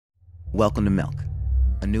Welcome to Milk,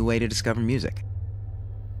 a new way to discover music.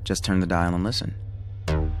 Just turn the dial and listen.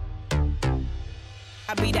 I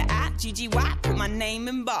be the I-G-G-Y, put my name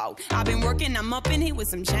in bold. I've been working, I'm up in here with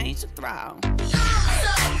some change to throw. I'm so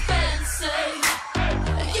fancy,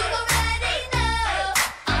 you already know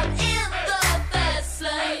I'm in the fast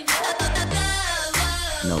lane.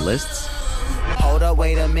 No lists? Hold up,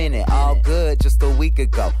 wait a minute, all good just a week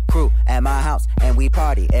ago. Crew at my house and we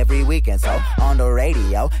party every weekend. So on the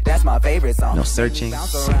radio, that's my favorite song. No searching.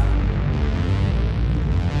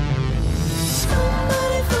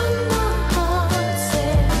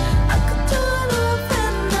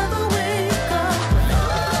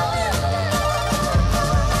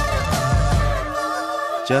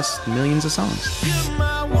 Just millions of songs.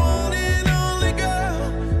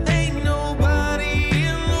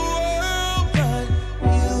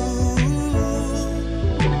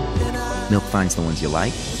 Milk finds the ones you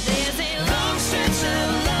like. There's a long stretch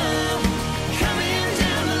of love coming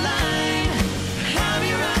down the line. I'll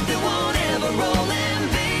be right there, won't ever roll, and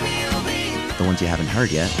baby, you'll be The ones you haven't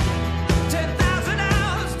heard yet. 10,000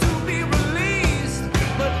 hours to be released,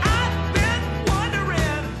 but I've been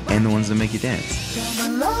wondering. And the ones that make you dance.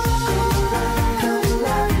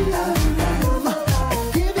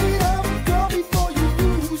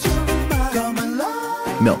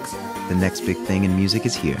 Milk, the next big thing in music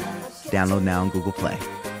is here. Download now on Google Play.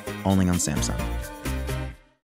 Only on Samsung.